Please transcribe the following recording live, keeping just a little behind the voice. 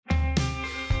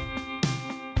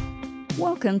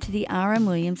Welcome to the R.M.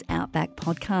 Williams Outback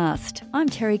podcast. I'm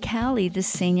Terry Cowley, the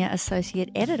Senior Associate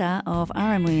Editor of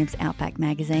R.M. Williams Outback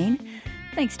magazine.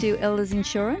 Thanks to Elders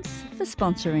Insurance for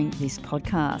sponsoring this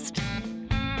podcast.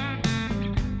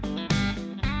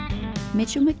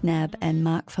 Mitchell McNab and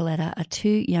Mark Foletta are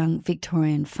two young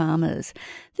Victorian farmers.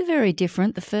 They're very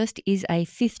different. The first is a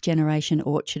fifth-generation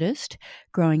orchardist,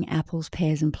 growing apples,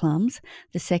 pears and plums.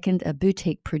 The second, a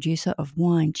boutique producer of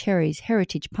wine, cherries,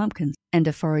 heritage pumpkins and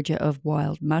a forager of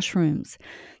wild mushrooms.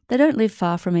 They don't live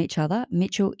far from each other,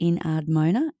 Mitchell in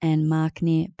Ardmona and Mark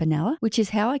near Benalla, which is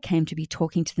how I came to be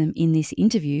talking to them in this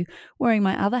interview, wearing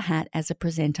my other hat as a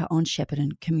presenter on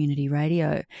Shepparton Community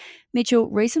Radio. Mitchell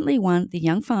recently won the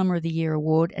Young Farmer of the Year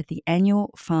award at the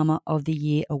annual Farmer of the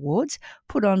Year Awards,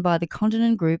 put on by the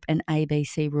Condon Group and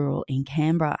ABC Rural in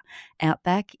Canberra.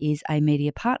 Outback is a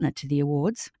media partner to the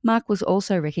awards. Mark was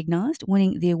also recognised,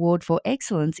 winning the award for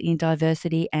excellence in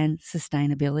diversity and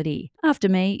sustainability. After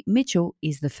me, Mitchell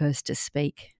is the first to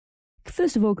speak.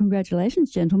 First of all,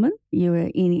 congratulations, gentlemen. You were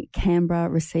in Canberra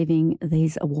receiving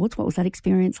these awards. What was that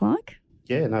experience like?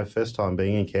 Yeah, no, first time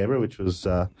being in Canberra, which was,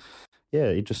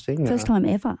 interesting. First time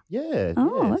ever? Yeah.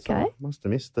 Oh, yeah. okay. So I must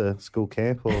have missed the school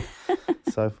camp or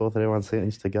so forth that everyone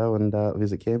seems to go and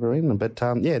visit Canberra in. But,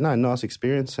 nice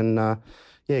experience and,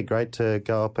 great to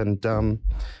go up and,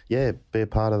 be a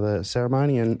part of the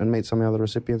ceremony and meet some of the other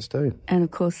recipients too. And,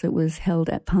 of course, it was held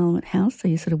at Parliament House, so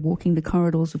you're sort of walking the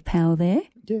corridors of power there.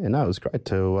 Yeah, no, it was great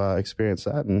to experience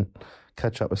that and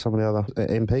catch up with some of the other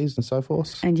MPs and so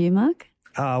forth. And you, Mark?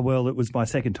 Well, it was my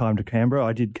second time to Canberra.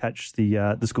 I did catch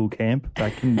the school camp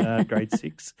back in grade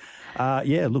 6.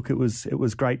 It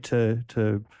was great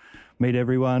to meet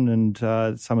everyone, and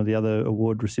some of the other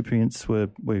award recipients were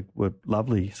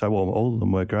lovely. So, all of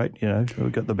them were great. You know,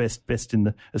 we got the best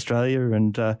in Australia,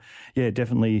 and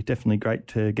definitely great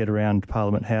to get around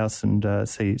Parliament House and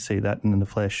see that in the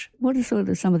flesh. What are sort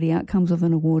of some of the outcomes of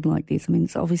an award like this? I mean,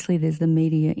 obviously there's the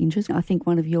media interest. I think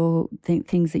one of your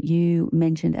things that you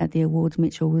mentioned at the awards,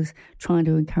 Mitchell, was trying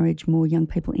to encourage more young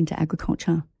people into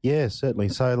agriculture. Yeah, certainly.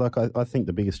 So, I think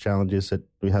the biggest challenge is that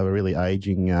we have a really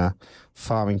ageing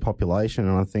farming population,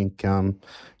 and I think,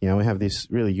 we have this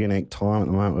really unique time at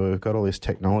the moment where we've got all this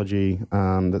technology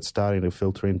that's starting to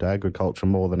filter into agriculture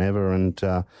more than ever, and,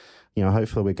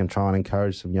 hopefully we can try and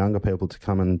encourage some younger people to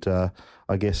come and,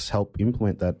 help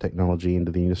implement that technology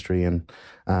into the industry. And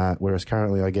whereas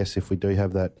currently, I guess, if we do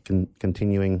have that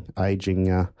continuing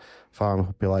ageing farm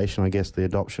population, I guess the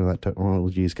adoption of that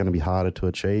technology is going to be harder to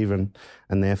achieve, and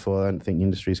therefore I don't think the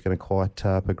industry is going to quite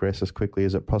progress as quickly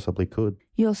as it possibly could.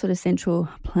 Your sort of central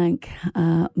plank,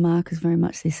 Mark, is very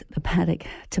much the paddock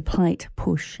to plate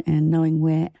push and knowing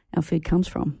where our food comes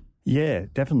from. Yeah,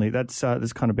 definitely. That's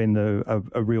kind of been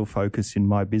a real focus in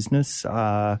my business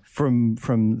from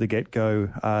the get-go.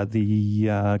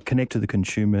 The connect to the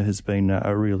consumer has been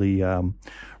a really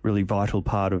vital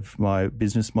part of my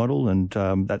business model, and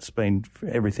that's been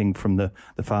everything from the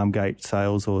farm gate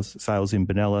sales or sales in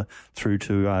Benalla through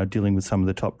to dealing with some of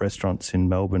the top restaurants in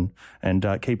Melbourne, and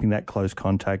keeping that close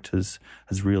contact has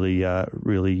really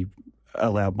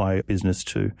allowed my business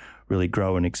to really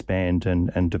grow and expand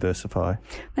and diversify.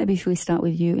 Maybe if we start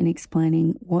with you in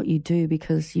explaining what you do,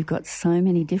 because you've got so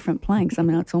many different planks. I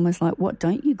mean, it's almost like, what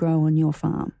don't you grow on your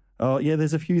farm? Oh, yeah,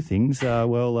 there's a few things.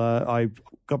 I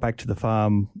got back to the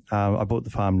farm. I bought the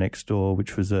farm next door,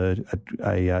 which was a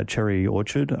cherry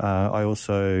orchard. I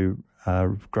also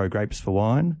grow grapes for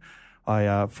wine.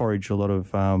 I forage a lot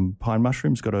of pine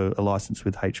mushrooms, got a licence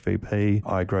with HVP.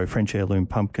 I grow French heirloom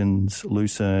pumpkins,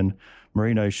 lucerne,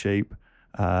 merino sheep,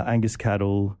 Angus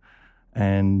cattle,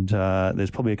 and there's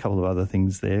probably a couple of other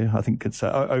things there. I think it's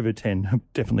over 10.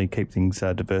 Definitely keep things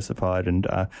diversified and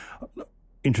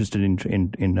interested in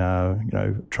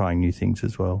trying new things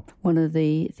as well. One of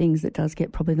the things that does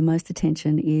get probably the most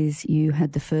attention is you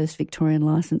had the first Victorian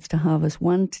licence to harvest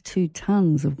 1 to 2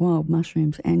 tonnes of wild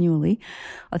mushrooms annually.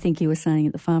 I think you were saying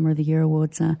at the Farmer of the Year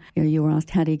Awards, you were asked,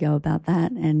 how do you go about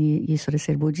that? And you sort of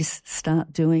said, well, just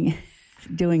start doing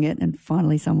it, and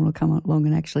finally someone will come along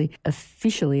and actually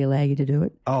officially allow you to do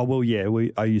it. Oh, well, yeah,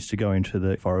 I used to go into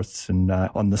the forests and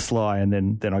on the sly,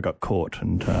 and then I got caught,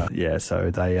 and so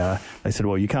they said,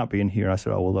 well, you can't be in here. And I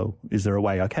said, oh, well, is there a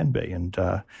way I can be? And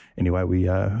anyway, we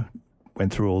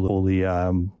went through all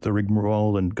the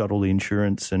rigmarole and got all the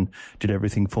insurance and did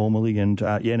everything formally, and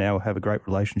now I have a great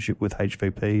relationship with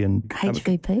HVP. And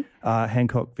HVP?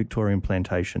 Hancock Victorian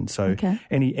plantation. So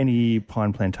any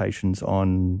pine plantations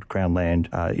on Crown land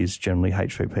is generally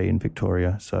HVP in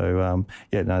Victoria. So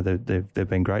they've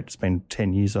been great. It's been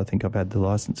 10 years, I think I've had the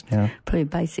licence now. Pretty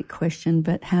basic question,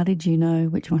 but how did you know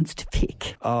which ones to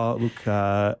pick?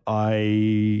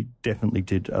 I definitely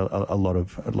did a lot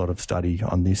of study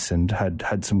on this and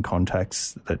had some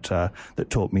contacts that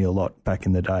taught me a lot back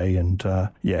in the day. And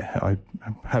I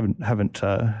haven't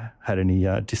had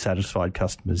any dissatisfied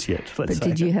customers yet.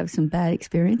 Did you have some bad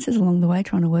experiences along the way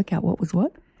trying to work out what was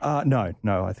what? No.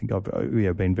 I think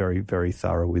I've been very, very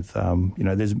thorough with,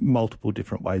 there's multiple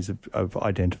different ways of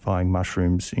identifying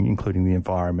mushrooms, including the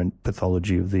environment,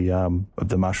 pathology of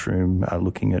the mushroom,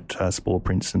 looking at spore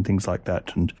prints and things like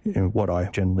that. And what I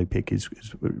generally pick is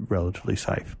relatively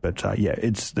safe. But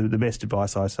it's the best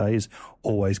advice I say is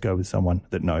always go with someone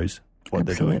that knows what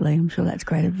Absolutely. they're doing. I'm sure that's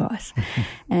great advice.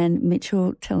 And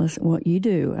Mitchell, tell us what you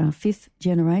do. A fifth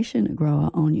generation grower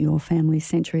on your family's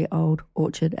century-old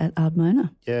orchard at Ardmona.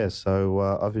 Yeah,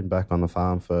 so I've been back on the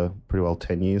farm for pretty well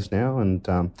 10 years now, and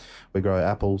we grow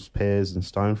apples, pears and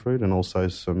stone fruit, and also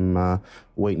some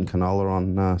wheat and canola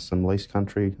on some lease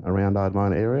country around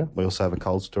Ardmona area. We also have a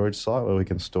cold storage site where we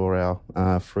can store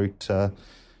our fruit for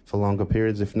longer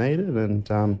periods if needed,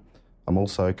 and I'm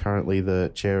also currently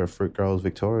the chair of Fruit Growers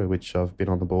Victoria, which I've been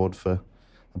on the board for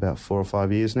about 4 or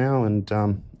 5 years now, and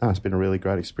it's been a really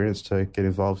great experience to get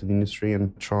involved in the industry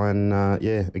and try and,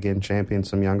 again, champion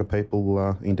some younger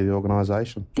people into the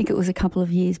organisation. I think it was a couple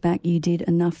of years back you did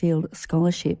a Nuffield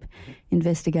scholarship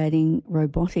investigating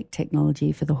robotic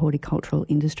technology for the horticultural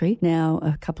industry. Now,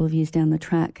 a couple of years down the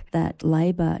track, that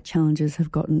labour challenges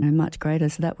have gotten much greater,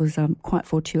 so that was quite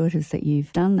fortuitous that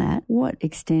you've done that. What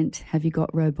extent have you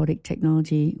got robotic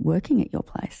technology working at your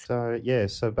place?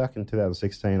 So back in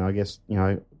 2016, I guess,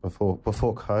 before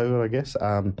COVID, I guess,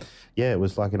 it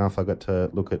was lucky enough I got to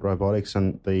look at robotics,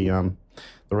 and the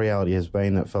reality has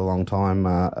been that for a long time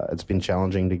it's been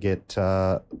challenging to get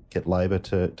labour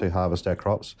to harvest our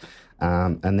crops.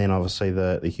 And then obviously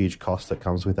the huge cost that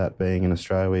comes with that being in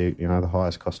Australia, the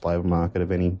highest cost labour market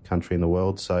of any country in the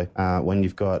world. So when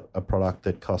you've got a product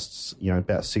that costs,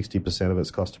 about 60% of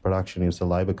its cost of production is the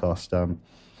labour cost,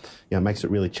 it makes it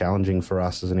really challenging for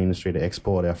us as an industry to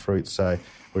export our fruit. So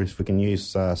if we can use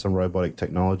some robotic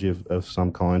technology of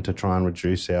some kind to try and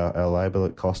reduce our labour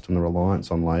cost and the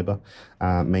reliance on labour,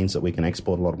 means that we can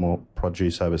export a lot more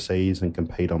produce overseas and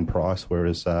compete on price,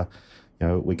 whereas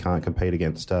we can't compete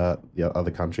against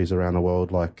other countries around the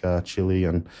world like Chile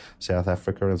and South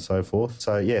Africa and so forth.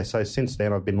 So since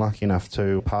then I've been lucky enough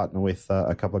to partner with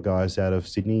a couple of guys out of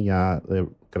Sydney. They've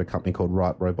got a company called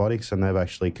Ripe Robotics, and they've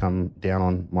actually come down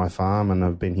on my farm and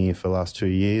have been here for the last 2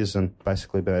 years, and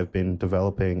basically they've been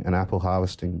developing an apple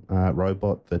harvesting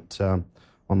robot that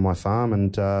on my farm,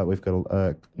 and we've got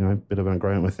a bit of an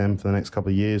agreement with them for the next couple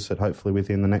of years that hopefully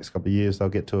within the next couple of years they'll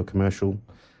get to a commercial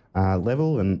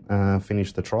level and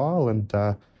finish the trial, and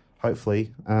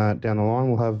hopefully down the line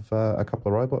we'll have a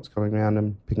couple of robots coming around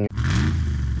and picking.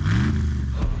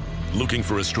 Looking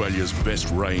for Australia's best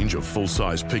range of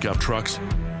full-size pickup trucks?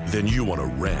 Then you want a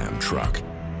Ram truck.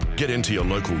 Get into your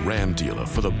local Ram dealer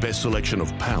for the best selection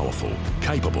of powerful,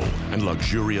 capable and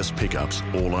luxurious pickups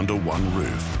all under one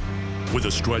roof. With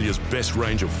Australia's best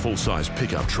range of full-size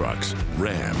pickup trucks,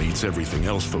 Ram eats everything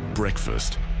else for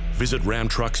breakfast. Visit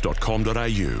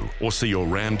ramtrucks.com.au or see your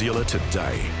Ram dealer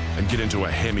today and get into a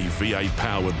Hemi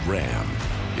V8-powered Ram.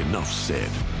 Enough said.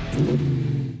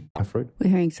 We're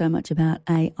hearing so much about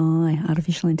AI,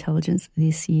 artificial intelligence,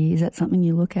 this year. Is that something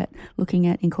you looking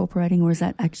at incorporating, or is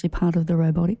that actually part of the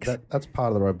robotics? That's part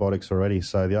of the robotics already.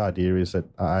 So the idea is that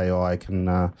AI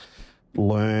can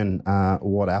learn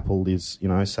what apple is,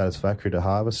 satisfactory to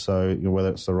harvest. So whether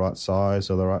it's the right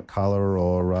size or the right colour,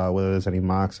 or whether there's any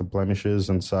marks or blemishes.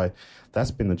 And so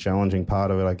that's been the challenging part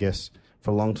of it, I guess.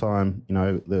 For a long time,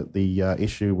 the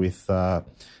issue with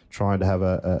trying to have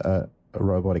a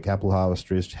robotic apple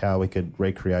harvester is how we could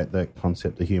recreate the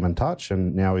concept of human touch,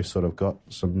 and now we've sort of got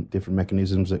some different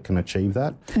mechanisms that can achieve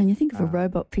that. When you think of a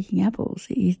robot picking apples,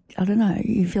 I don't know,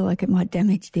 you feel like it might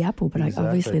damage the apple, but exactly.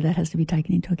 Obviously that has to be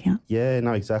taken into account. Yeah,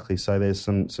 no, exactly. So there's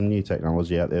some new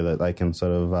technology out there that they can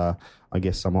sort of,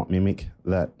 somewhat mimic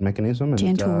that mechanism.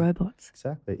 Gentle robots.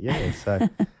 Exactly, yeah. So,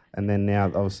 and then now,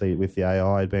 obviously, with the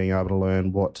AI being able to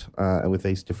learn what, with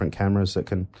these different cameras that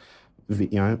can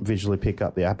visually pick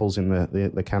up the apples in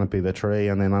the canopy of the tree,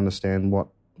 and then understand what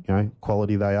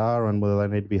quality they are and whether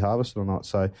they need to be harvested or not.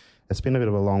 So it's been a bit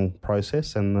of a long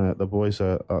process, and the boys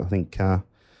are, I think, are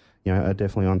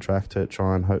definitely on track to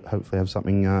try and hopefully have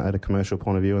something at a commercial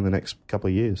point of view in the next couple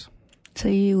of years. So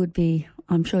you would be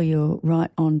I'm sure you're right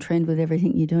on trend with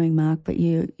everything you're doing, Mark, but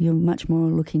you're much more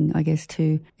looking, I guess,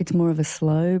 it's more of a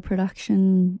slow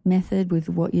production method with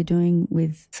what you're doing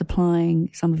with supplying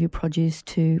some of your produce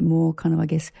to more kind of, I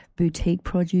guess, boutique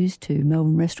produce to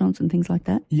Melbourne restaurants and things like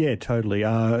that? Yeah, totally.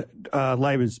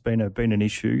 Labour's been an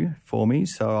issue for me,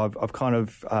 so I've kind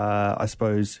of, I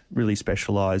suppose, really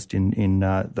specialised in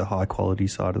the high quality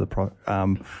side of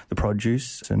the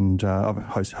produce, and I've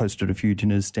hosted a few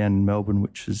dinners down in Melbourne,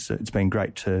 which it's been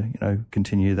great to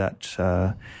continue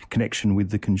that connection with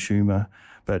the consumer.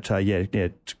 But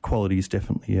quality is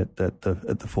definitely at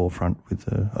the forefront with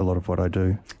a lot of what I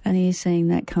do. And are you seeing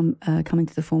that coming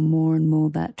to the fore more and more,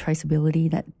 that traceability,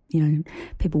 that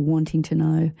people wanting to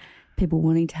know, people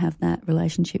wanting to have that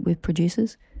relationship with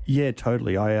producers? Yeah,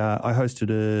 totally. I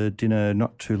hosted a dinner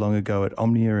not too long ago at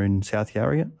Omnia in South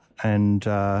Yarra, and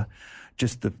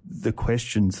just the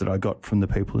questions that I got from the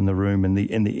people in the room and the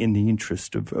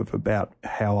interest of about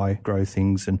how I grow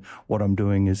things and what I'm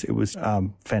doing it was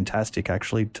fantastic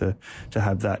actually to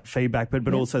have that feedback,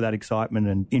 but also that excitement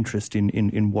and interest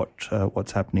in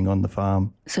what's happening on the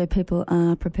farm. So people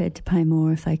are prepared to pay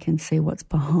more if they can see what's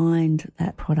behind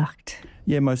that product.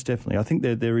 Yeah, most definitely. I think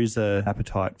there is an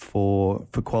appetite for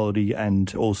quality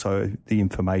and also the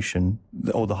information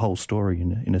or the whole story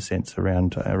in a sense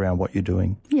around what you're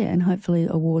doing. Yeah, and hopefully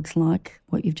awards like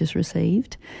what you've just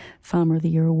received, Farmer of the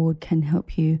Year award, can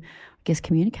help you, I guess,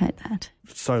 communicate that.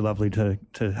 So lovely to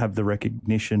have the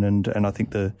recognition, and I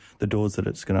think the doors that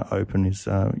it's going to open is,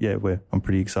 I'm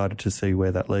pretty excited to see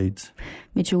where that leads.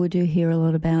 Mitchell, we do hear a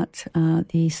lot about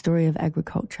the story of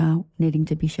agriculture needing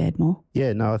to be shared more.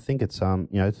 Yeah, no, I think it's, to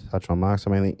touch on Mark's,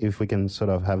 I mean, if we can sort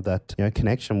of have that,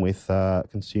 connection with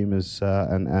consumers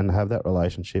and have that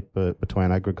relationship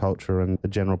between agriculture and the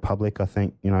general public, I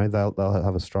think, they'll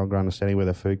have a stronger understanding where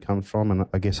their food comes from, and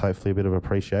I guess hopefully a bit of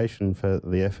appreciation for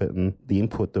the effort and the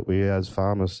input that we as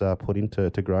farmers put into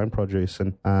growing produce.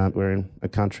 And we're in a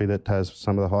country that has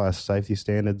some of the highest safety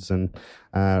standards and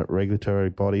regulatory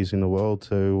bodies in the world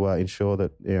to ensure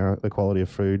that the quality of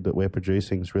food that we're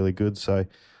producing is really good. So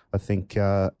I think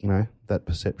that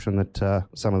perception that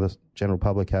some of the general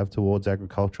public have towards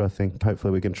agriculture, I think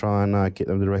hopefully we can try and get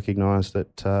them to recognise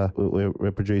that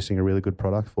we're producing a really good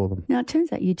product for them. Now, it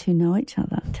turns out you two know each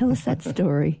other. Tell us that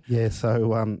story. Yeah,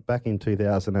 so back in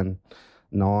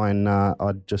 2009,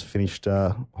 I'd just finished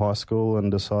high school and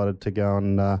decided to go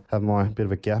and have my bit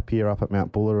of a gap year up at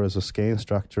Mount Buller as a ski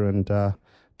instructor, and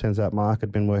turns out Mark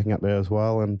had been working up there as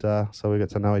well, and so we got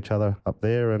to know each other up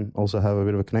there and also have a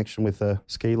bit of a connection with the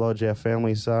ski lodge our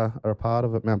families are a part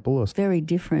of at Mount Buller. Very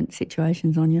different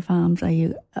situations on your farms.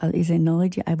 Is there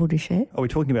knowledge you're able to share? Are we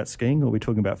talking about skiing or are we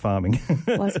talking about farming?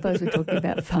 Well, I suppose we're talking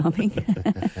about farming.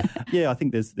 Yeah, I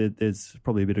think there's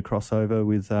probably a bit of crossover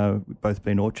with both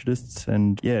being orchardists,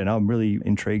 and I'm really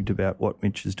intrigued about what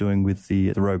Mitch is doing with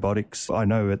the robotics. I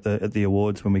know at the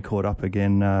awards when we caught up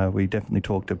again, we definitely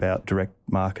talked about direct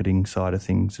marketing side of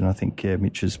things, and I think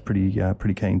Mitch is pretty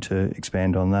keen to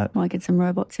expand on that. Might get some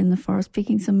robots in the forest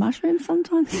picking some mushrooms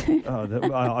sometime soon.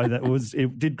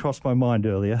 It did cross my mind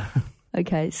earlier.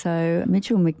 Okay, so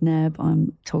Mitchell McNab,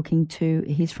 I'm talking to.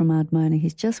 He's from Ardmona.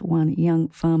 He's just won Young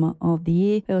Farmer of the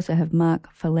Year. We also have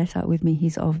Mark Foletta with me.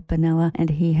 He's of Benalla, and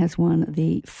he has won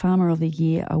the Farmer of the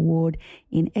Year award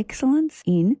in excellence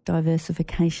in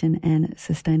diversification and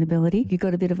sustainability. You've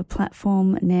got a bit of a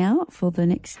platform now for the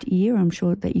next year. I'm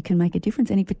sure that you can make a difference.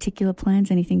 Any particular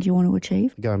plans, any things you want to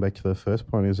achieve? Going back to the first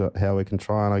point is how we can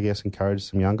try and, I guess, encourage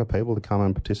some younger people to come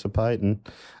and participate, and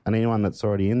anyone that's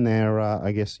already in there,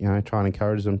 I guess, try and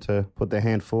encourage them to put their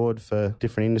hand forward for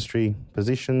different industry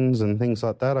positions and things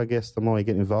like that. I guess the more you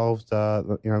get involved,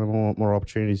 the more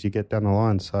opportunities you get down the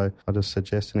line. So I just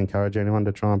suggest and encourage anyone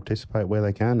to try and participate where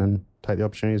they can and take the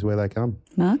opportunities where they come.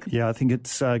 Mark? Yeah, I think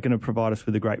it's going to provide us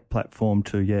with a great platform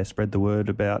to spread the word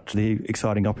about the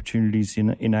exciting opportunities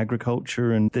in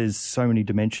agriculture, and there's so many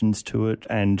dimensions to it,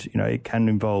 and it can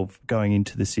involve going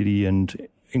into the city and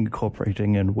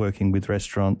incorporating and working with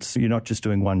restaurants. You're not just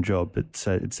doing one job. It's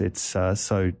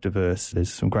so diverse.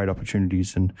 There's some great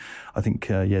opportunities, and I think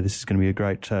this is going to be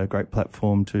a great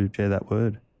platform to share that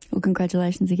word. Well,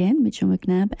 congratulations again, Mitchell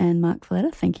McNab and Mark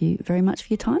Foletta. Thank you very much for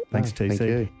your time. Thanks, TC. Thank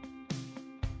you.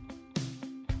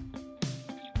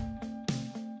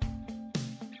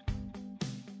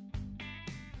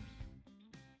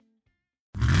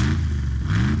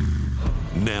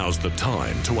 Now's the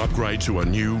time to upgrade to a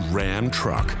new Ram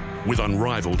truck. With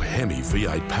unrivaled Hemi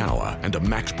V8 power and a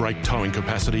max brake towing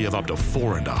capacity of up to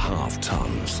 4.5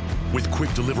 tonnes. With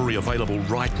quick delivery available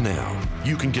right now,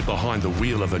 you can get behind the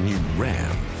wheel of a new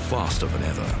Ram faster than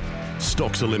ever.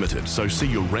 Stocks are limited, so see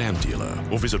your Ram dealer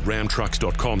or visit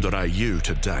ramtrucks.com.au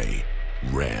today.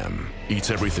 Ram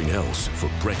eats everything else for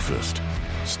breakfast.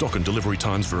 Stock and delivery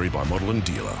times vary by model and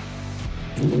dealer.